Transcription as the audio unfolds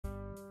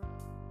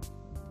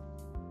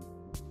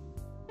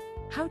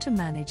How to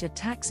Manage a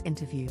Tax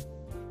Interview.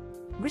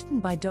 Written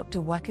by Dr.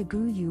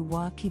 Wakaguyu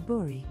wa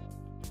Kiburi.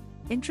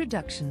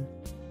 Introduction.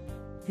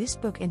 This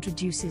book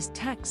introduces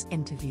tax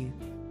interview.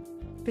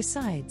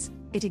 Besides,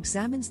 it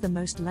examines the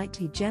most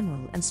likely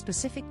general and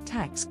specific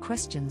tax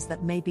questions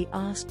that may be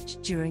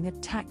asked during a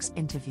tax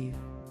interview.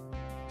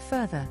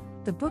 Further,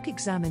 the book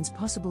examines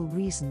possible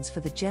reasons for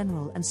the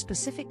general and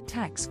specific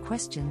tax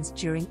questions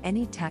during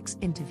any tax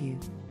interview.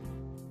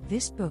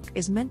 This book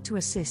is meant to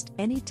assist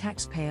any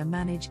taxpayer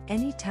manage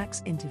any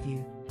tax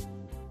interview.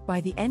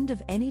 By the end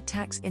of any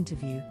tax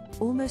interview,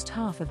 almost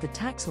half of the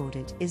tax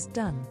audit is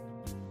done.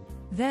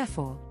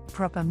 Therefore,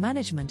 proper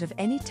management of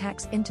any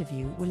tax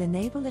interview will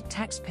enable a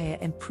taxpayer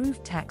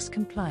improve tax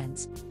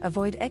compliance,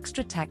 avoid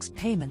extra tax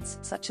payments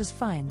such as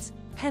fines,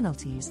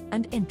 penalties,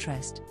 and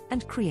interest,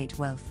 and create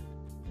wealth.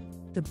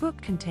 The book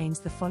contains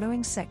the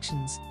following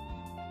sections.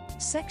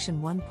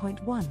 Section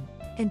 1.1,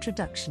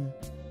 Introduction.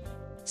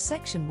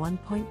 Section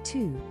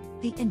 1.2,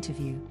 The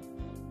Interview.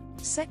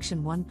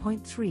 Section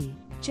 1.3,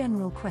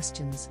 General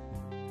Questions.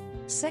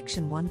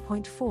 Section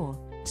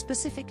 1.4,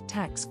 Specific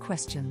Tax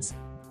Questions.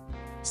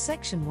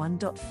 Section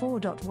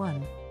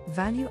 1.4.1,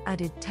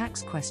 Value-Added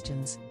Tax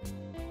Questions.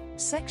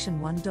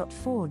 Section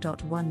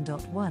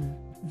 1.4.1.1,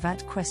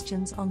 VAT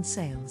Questions on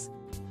Sales.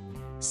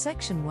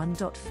 Section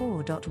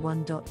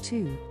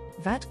 1.4.1.2,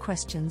 VAT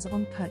Questions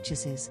on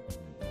Purchases.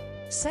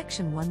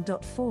 Section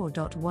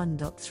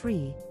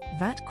 1.4.1.3,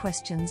 VAT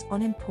Questions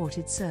on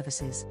Imported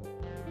Services.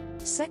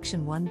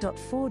 Section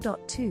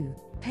 1.4.2,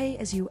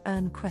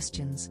 Pay-as-you-earn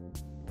Questions.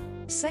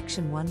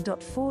 Section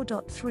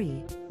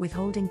 1.4.3,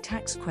 Withholding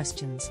Tax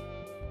Questions.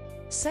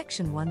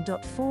 Section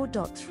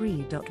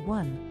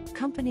 1.4.3.1,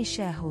 Company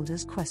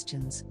Shareholders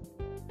Questions.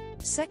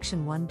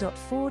 Section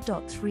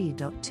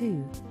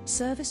 1.4.3.2,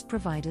 Service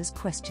Providers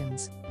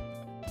Questions.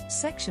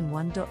 Section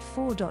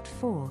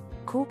 1.4.4,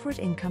 Corporate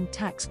Income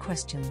Tax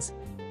Questions.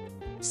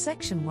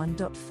 Section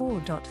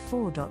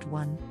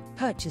 1.4.4.1,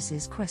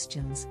 Purchases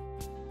Questions.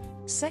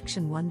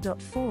 Section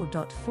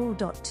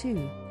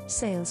 1.4.4.2,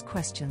 Sales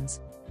Questions.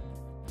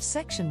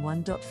 Section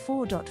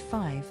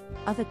 1.4.5,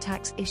 Other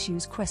Tax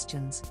Issues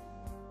Questions.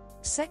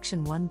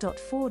 Section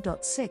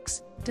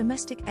 1.4.6,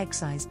 Domestic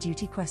Excise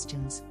Duty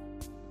Questions.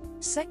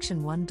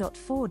 Section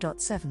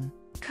 1.4.7,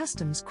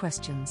 Customs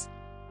Questions.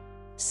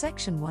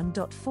 Section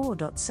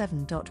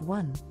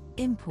 1.4.7.1,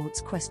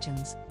 Imports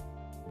Questions.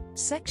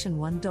 Section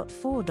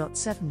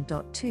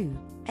 1.4.7.2,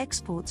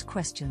 Exports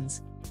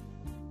Questions.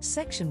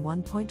 Section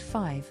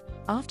 1.5,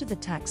 After the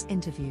Tax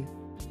Interview.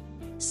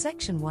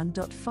 Section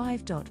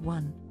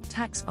 1.5.1,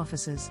 Tax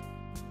Officers.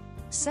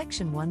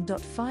 Section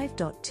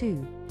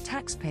 1.5.2,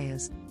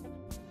 Taxpayers.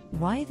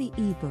 Why the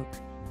e-book?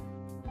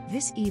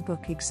 This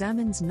e-book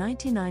examines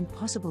 99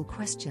 possible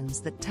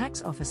questions that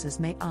tax officers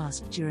may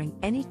ask during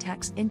any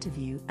tax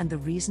interview and the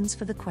reasons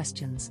for the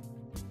questions.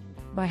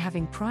 By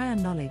having prior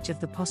knowledge of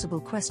the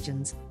possible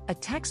questions, a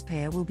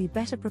taxpayer will be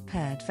better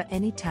prepared for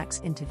any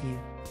tax interview.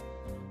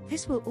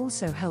 This will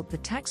also help the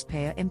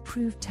taxpayer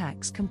improve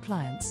tax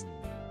compliance.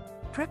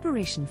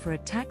 Preparation for a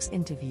tax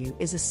interview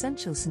is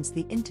essential since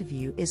the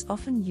interview is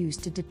often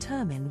used to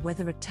determine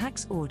whether a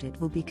tax audit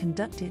will be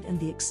conducted and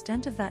the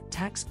extent of that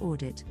tax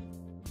audit.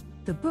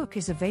 The book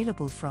is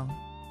available from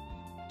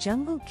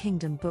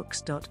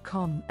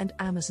junglekingdombooks.com and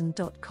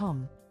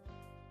amazon.com.